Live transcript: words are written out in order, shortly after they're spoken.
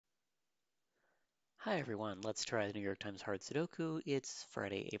Hi everyone, let's try the New York Times Hard Sudoku. It's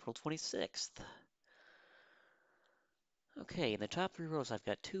Friday, April 26th. Okay, in the top three rows I've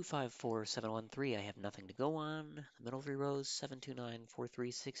got 2, 5, 4, 7, 1, 3. I have nothing to go on. The middle three rows 7, 2, 9, 4,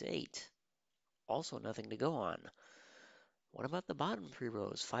 3, 6, 8. Also nothing to go on. What about the bottom three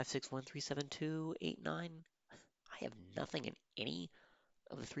rows? 5, 6, 1, 3, 7, 2, 8, 9. I have nothing in any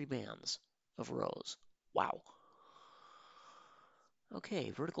of the three bands of rows. Wow. Okay,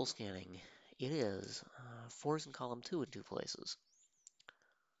 vertical scanning. It is 4's in column 2 in two places.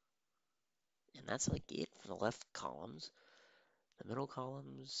 And that's like it for the left columns. The middle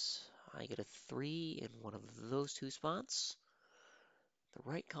columns, I get a 3 in one of those two spots. The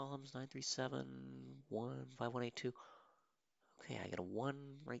right columns, 9, 3, 7, 1, 5, 1, 8, 2. Okay, I get a 1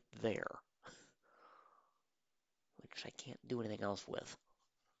 right there, which I can't do anything else with.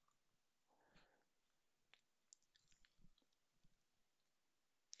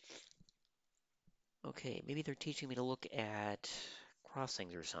 Okay, maybe they're teaching me to look at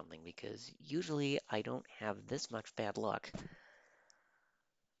crossings or something, because usually I don't have this much bad luck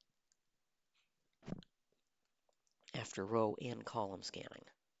after row and column scanning.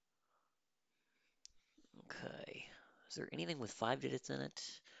 Okay, is there anything with 5 digits in it?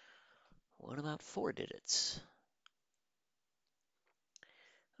 What about 4 digits?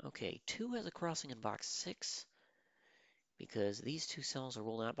 Okay, 2 has a crossing in box 6 because these two cells are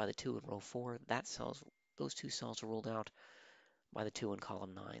ruled out by the 2 in row 4. Those two cells are ruled out by the 2 in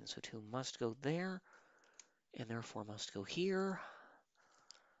column 9. So 2 must go there, and therefore must go here.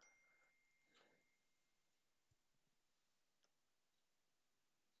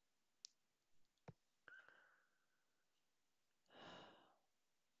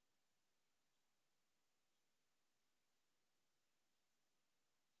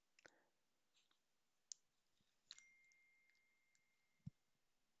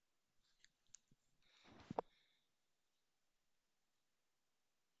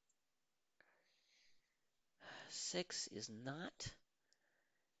 Six is not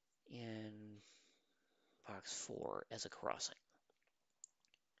in box 4 as a crossing.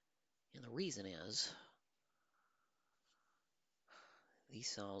 And the reason is these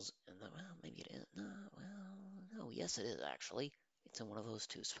cells, well, maybe it is. No, well, no, yes, it is actually. It's in one of those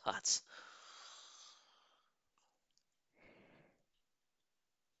two spots.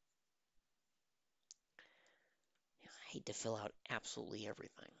 I hate to fill out absolutely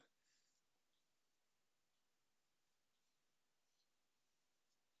everything.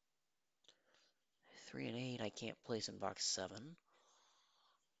 3 and 8 I can't place in box 7.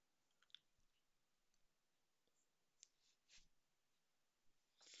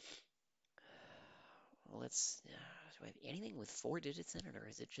 Well, let's. Do I have anything with 4 digits in it, or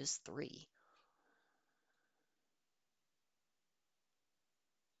is it just 3?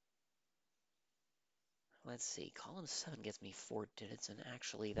 Let's see. Column 7 gets me 4 digits, and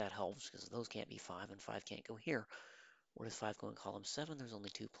actually that helps because those can't be 5, and 5 can't go here. Where does 5 go in column 7? There's only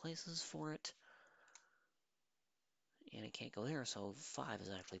 2 places for it, and it can't go there, so 5 is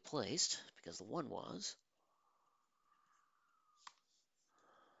actually placed because the 1 was.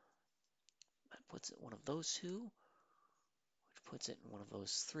 That puts it in one of those two, which puts it in one of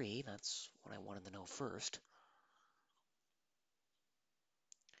those 3. That's what I wanted to know first.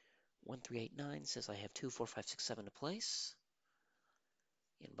 1389 says I have 2, 4, 5, 6, 7 to place.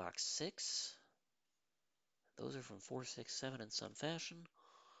 In box 6, those are from 4, 6, 7 in some fashion.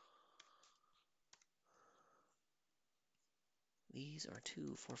 These are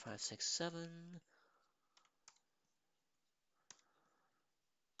 2, 4, 5, 6, 7.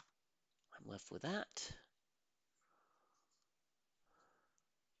 I'm left with that.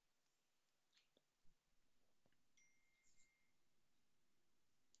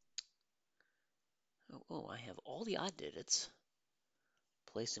 Oh, I have all the odd digits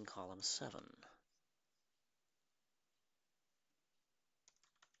placed in column 7.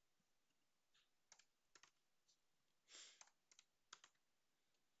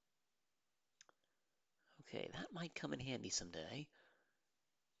 Okay, that might come in handy someday.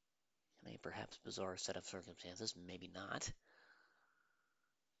 In a perhaps bizarre set of circumstances, maybe not.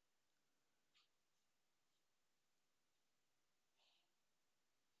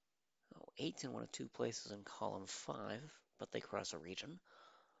 Oh, 8's in one of two places in column 5, but they cross a region.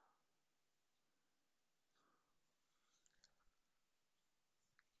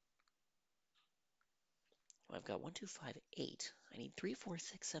 Well, I've got 1, 2, 5, 8. I need 3, 4,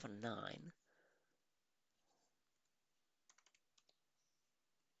 6, 7, 9.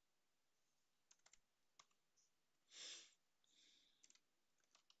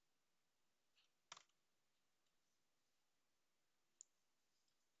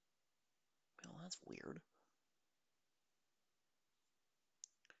 Well, That's weird.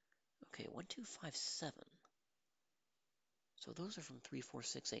 Okay, 1, 2, 5, 7. So those are from 3, 4,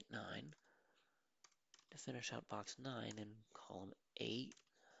 6, 8, 9. To finish out box 9 in column 8.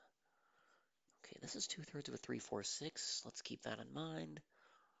 Okay, this is 2/3 of a 3, 4, 6. Let's keep that in mind.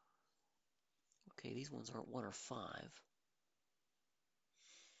 Okay, these ones aren't 1 or 5.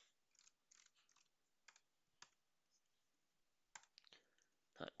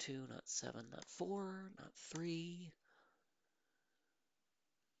 Not 2, not 7, not 4, not 3.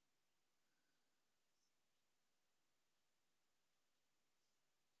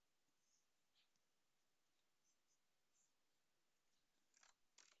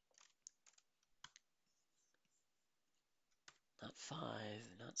 Not 5,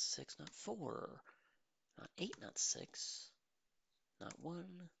 not 6, not 4. Not 8, not 6. Not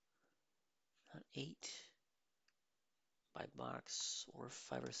 1, not 8 by box, or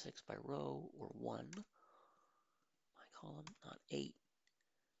 5 or 6 by row, or 1 by column. Not 8,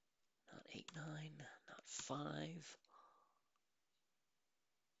 not 8, 9, not 5.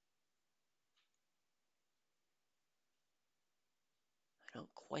 I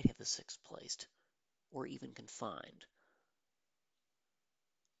don't quite have the 6 placed, or even confined.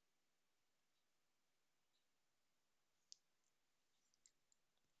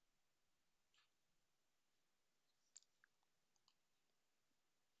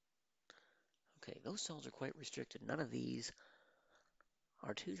 Okay, those cells are quite restricted. None of these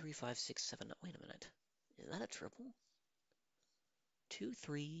are 2, 3, 5, 6, 7. Wait a minute. Is that a triple? 2,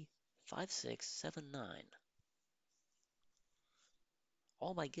 3, 5, 6, 7, 9.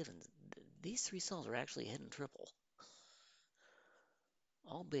 All by givens. These 3 cells are actually a hidden triple.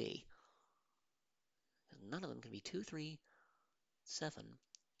 All B. None of them can be 2, 3, 7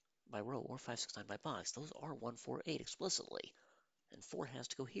 by row or 5, 6, 9 by box. Those are 1, 4, 8 explicitly. And 4 has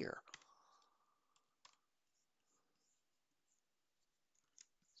to go here.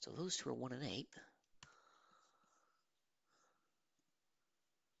 So those two are 1 and 8.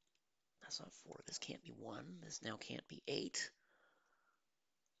 That's not 4. This can't be 1. This now can't be 8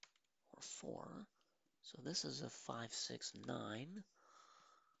 or 4. So this is a 5, 6, 9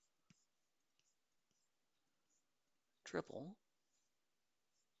 triple.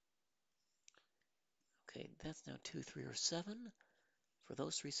 Okay, that's now 2, 3, or 7. For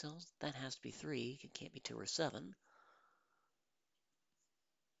those 3 cells, that has to be 3. It can't be 2 or 7.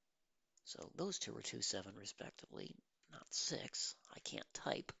 So those 2 are 2, 7 respectively, not 6. I can't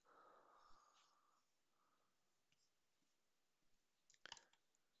type.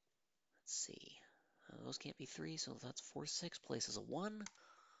 Let's see. Those can't be 3, so that's 4, 6. Places a 1.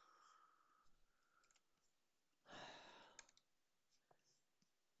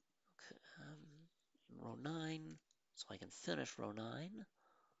 Okay, in row 9, so I can finish row 9.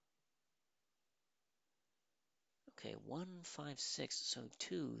 Okay, 1, 5, 6, so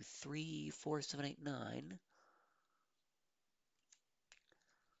 2, 3, 4, 7, 8, 9.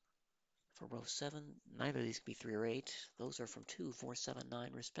 For row 7, neither of these can be 3 or 8. Those are from 2, 4, 7,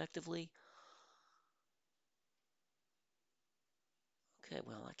 9 respectively. Okay,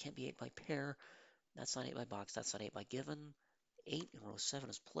 well, that can't be 8 by pair. That's not 8 by box. That's not 8 by given. 8 in row 7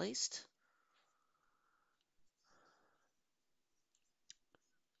 is placed.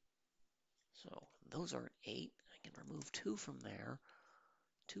 So those aren't 8. I can remove 2 from there.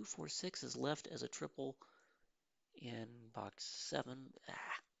 2, 4, 6 is left as a triple in box 7.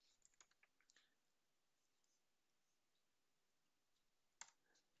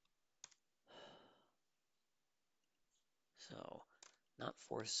 So not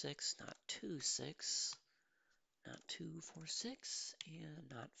 4, 6, not 2, 6, not 2, 4, 6, and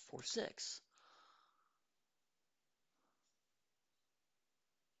not 4, 6.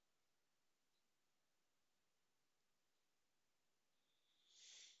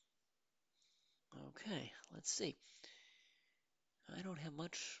 Okay, let's see. I don't have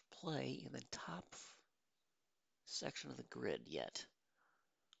much play in the top section of the grid yet.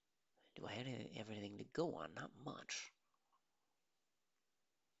 Do I have anything to go on? Not much.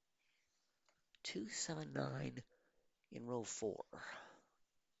 2, 7, 9 in row 4.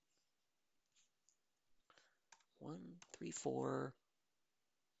 1, 3, 4.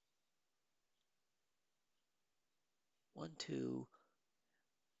 1, 2.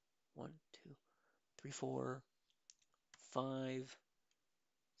 1, 2, 3, 4. 5,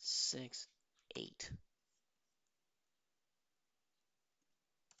 6, 8.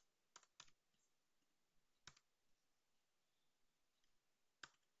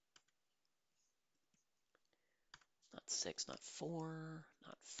 Not 6, not 4,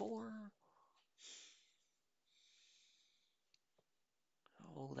 not 4.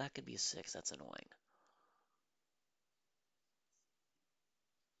 Oh, that could be a 6. That's annoying.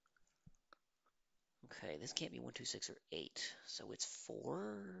 Okay, this can't be 1, 2, 6, or 8. So it's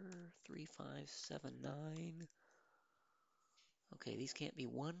 4, 3, 5, 7, 9. Okay, these can't be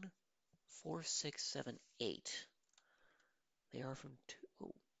 1, 4, 6, 7, 8. They are from 2.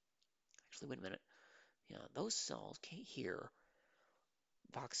 Oh, actually, wait a minute. Yeah, those cells can't here.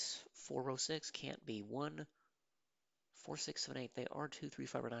 Box 4, row 6 can't be 1, 4, 6, 7, 8. They are 2, 3,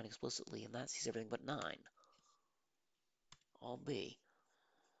 5, or 9 explicitly, and that sees everything but 9. All B.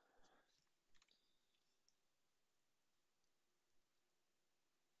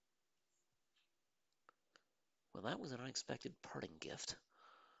 Well, that was an unexpected parting gift.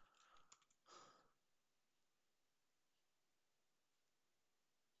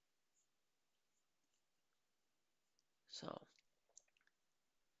 So,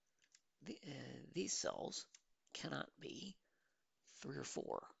 these cells cannot be 3 or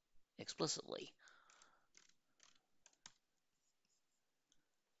 4 explicitly.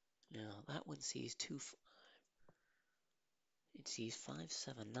 Now, that one sees 2, it sees 5,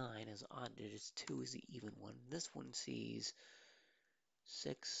 7, 9 as odd digits, 2 is the even one. This one sees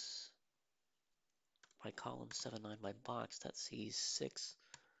 6 by column, 7, 9 by box. That sees 6,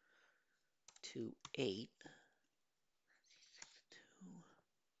 2, 8. 2.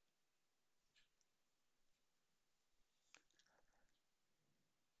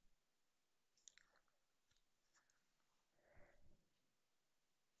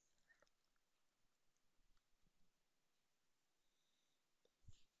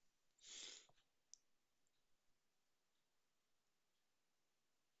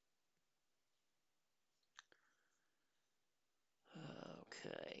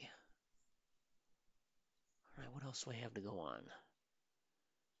 Okay. All right, what else do I have to go on?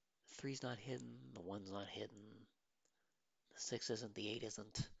 The 3's not hidden, the 1's not hidden, the 6 isn't, the 8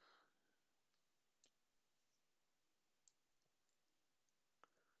 isn't.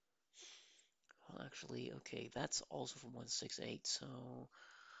 Well, actually, okay, that's also from 168, so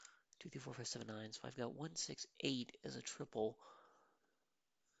 2, 3, 4, 5, 7, 9. So I've got 168 as a triple,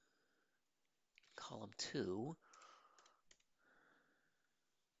 column 2.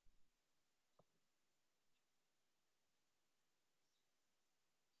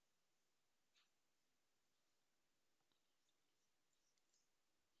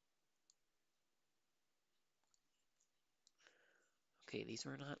 Okay, these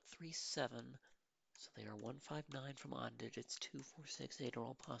are not 3, 7, so they are 1, 5, 9 from odd digits, 2, 4, 6, 8 are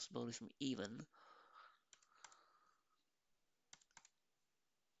all possibilities from even.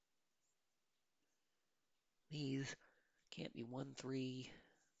 These can't be 1, 3,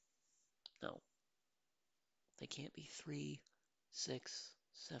 no, they can't be 3, 6,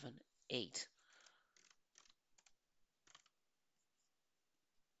 7, 8.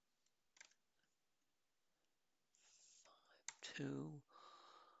 2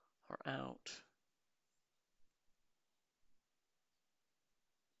 are out.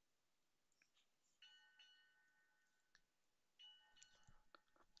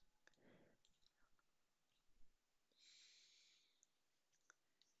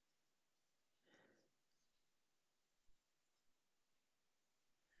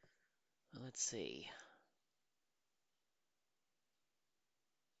 Let's see.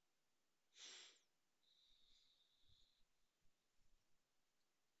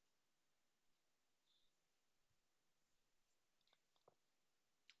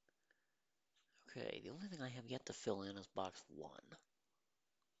 Okay, the only thing I have yet to fill in is box 1.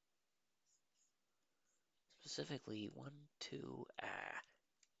 Specifically, 1, 2,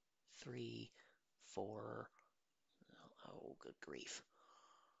 3, 4. Oh, good grief.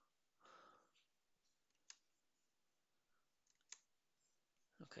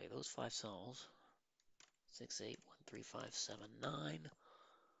 Okay, those 5 cells. 6, 8, 1, 3, 5, 7, 9.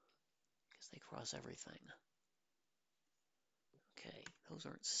 Because they cross everything. Okay, those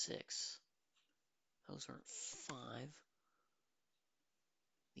aren't 6. Those aren't 5.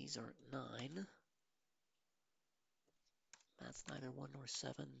 These aren't 9. That's neither 1 nor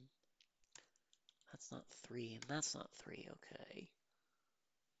 7. That's not 3, and that's not 3. Okay.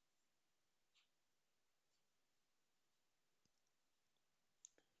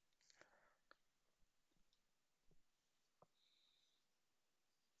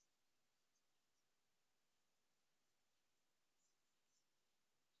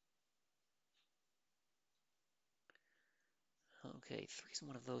 Okay, 3's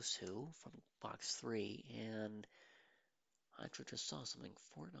one of those two from box 3, and I actually just saw something.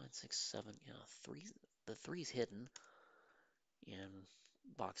 4, 9, 6, 7. Yeah, 3. The 3's hidden in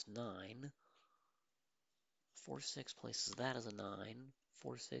box 9. 4, 6 places that as a 9.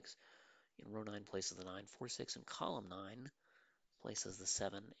 4, 6 in row 9 places the 9. 4, 6 in column 9 places the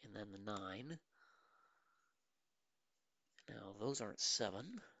 7 and then the 9. Now those aren't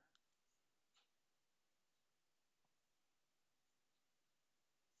 7.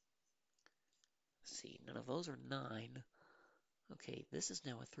 Let's see, none of those are 9. Okay, this is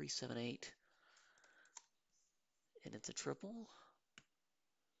now a 3, 7, 8. And it's a triple.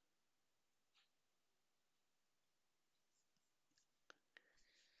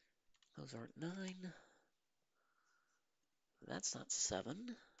 Those aren't 9. That's not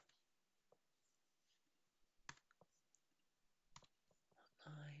 7.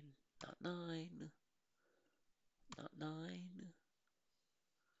 9, not 9, not 9.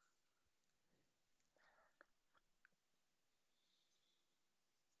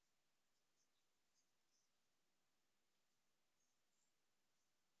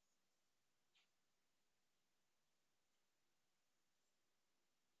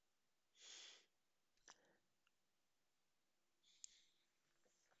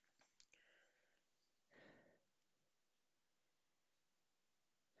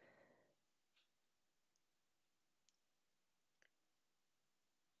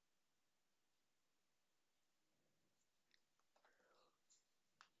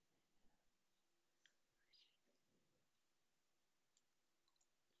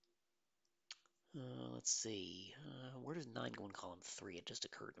 Let's see. Where does 9 go in column 3? It just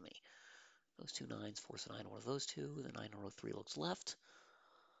occurred to me. Those two 9s force a 9 one of those two. The 9 in row 3 looks left.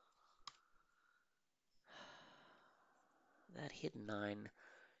 That hidden 9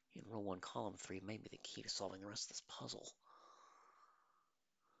 in row 1, column 3 may be the key to solving the rest of this puzzle.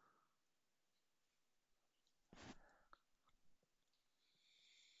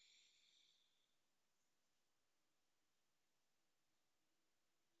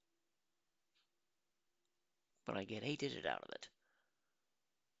 But I get a digit out of it.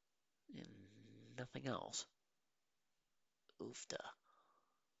 And nothing else. Oofta.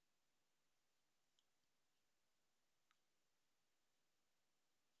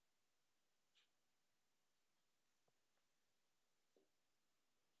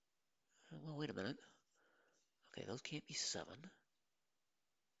 Well, wait a minute. Okay, those can't be 7.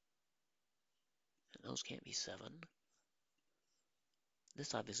 And those can't be 7.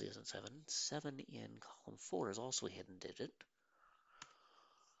 This obviously isn't 7. 7 in column 4 is also a hidden digit,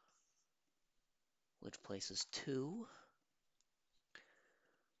 which places 2.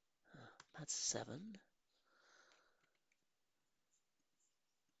 That's 7.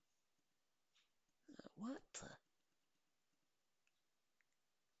 What the?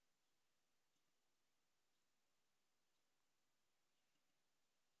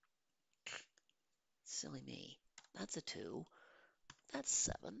 Silly me. That's a 2. That's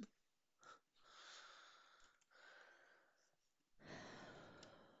 7.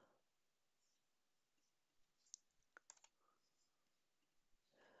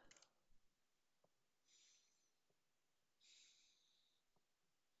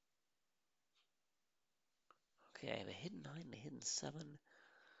 Okay, I have a hidden 9 and a hidden 7.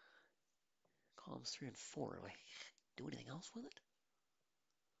 Columns 3 and 4. Do I do anything else with it?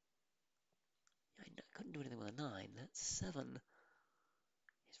 I couldn't do anything with a 9. That 7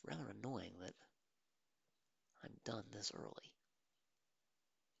 is rather annoying that I'm done this early.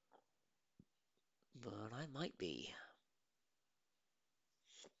 But I might be.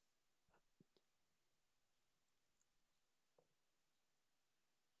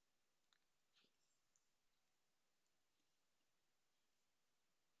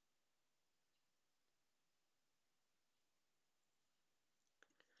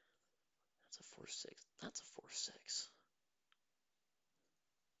 That's a 4, 6. That's a 4, 6.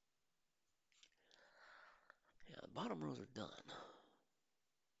 Yeah, the bottom rows are done.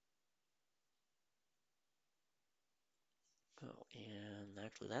 Oh, and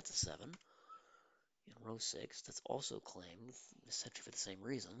actually that's a 7. In row 6, that's also claimed, essentially for the same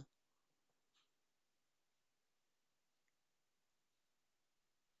reason.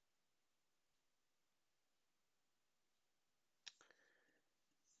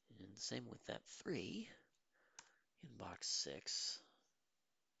 And same with that 3 in box 6.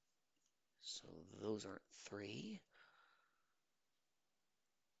 So those aren't 3.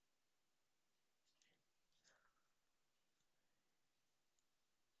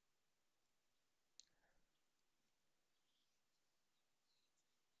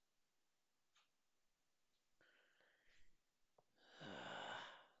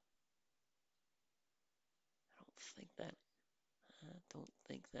 I don't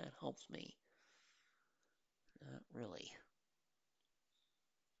think that helps me. Not really.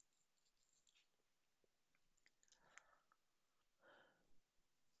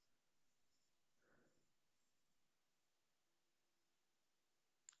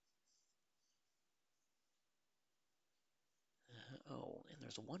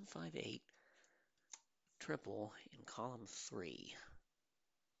 there's a 158 triple in column 3.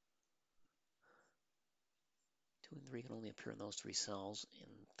 2 and 3 can only appear in those 3 cells, and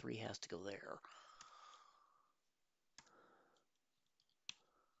 3 has to go there.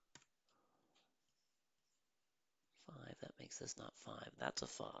 5, that makes this not 5. That's a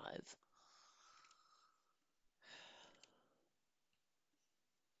 5.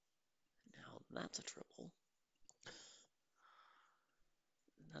 Now that's a triple.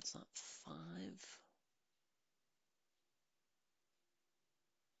 That's not 5.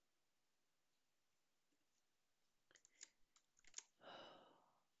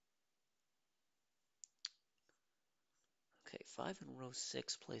 Okay, 5 in row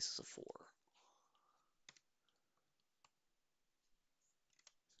 6 places a 4.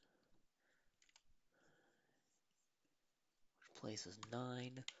 Which places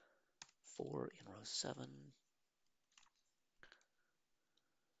 9, 4 in row 7.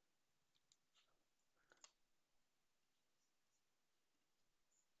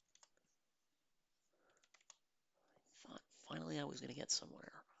 Thought finally I was going to get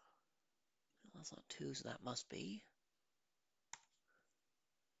somewhere. Well, that's not 2, so that must be.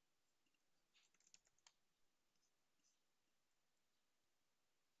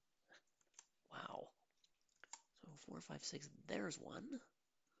 Wow. So 4, 5, 6, there's 1.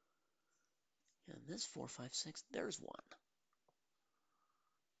 And this 4, 5, 6, there's 1.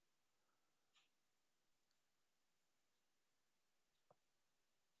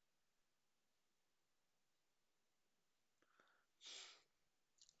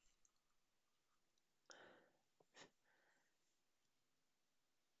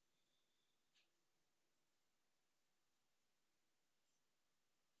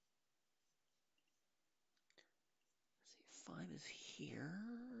 Let's see, 5 is here.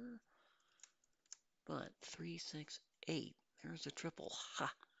 But 3, 6, 8. There's a triple.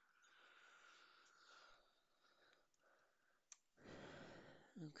 Ha!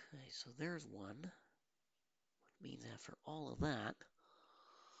 Okay, so there's 1. Which means after all of that,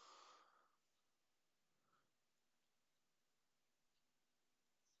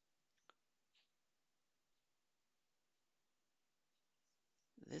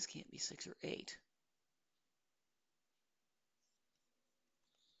 this can't be 6 or 8.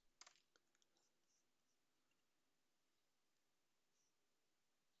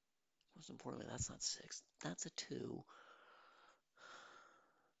 Most importantly, that's not 6. That's a 2.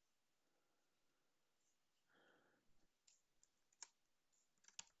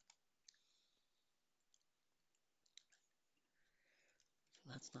 So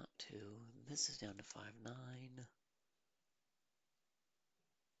that's not 2. This is down to 5, 9.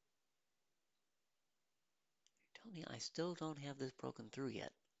 Tell me I still don't have this broken through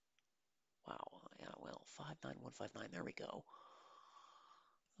yet. Wow, yeah, well, 5, 9, 1, 5, 9. There we go.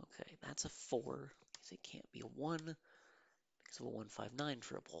 Okay, that's a 4, because it can't be a 1, because of a 1, 5, 9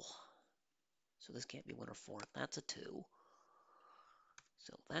 triple. So this can't be 1 or 4. That's a 2.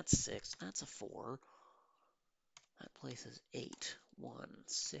 So that's 6. That's a 4. That places 8, 1,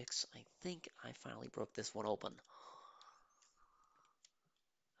 6. I think I finally broke this one open.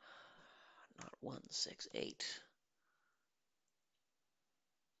 Not 1, 6, 8.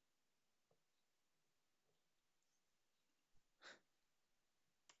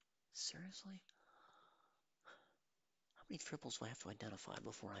 Seriously? How many triples do I have to identify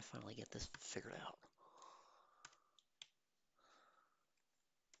before I finally get this figured out?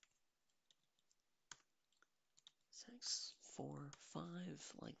 Six, 4, 5,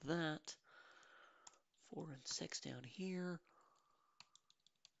 like that. 4 and 6 down here.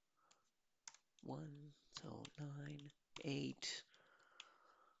 1, so 9, 8,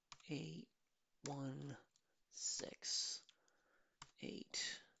 8, 1, 6,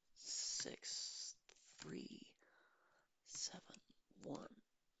 8, 6, 3, 7, 1,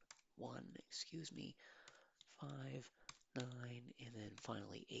 1, excuse me, 5, 9, and then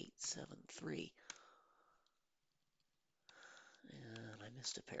finally 8, 7, 3. And I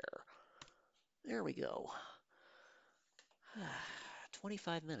missed a pair. There we go.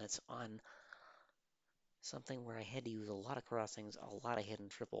 25 minutes on something where I had to use a lot of crossings, a lot of hidden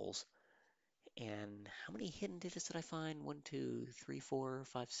triples. And how many hidden digits did I find? 1, 2, 3, 4,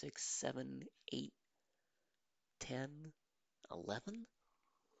 5, 6, 7, 8, 10, 11?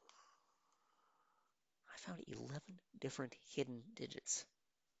 I found 11 different hidden digits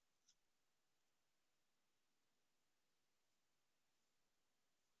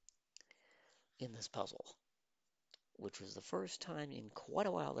in this puzzle, which was the first time in quite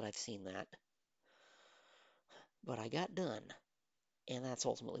a while that I've seen that. But I got done, and that's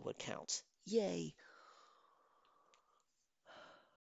ultimately what counts. Yay!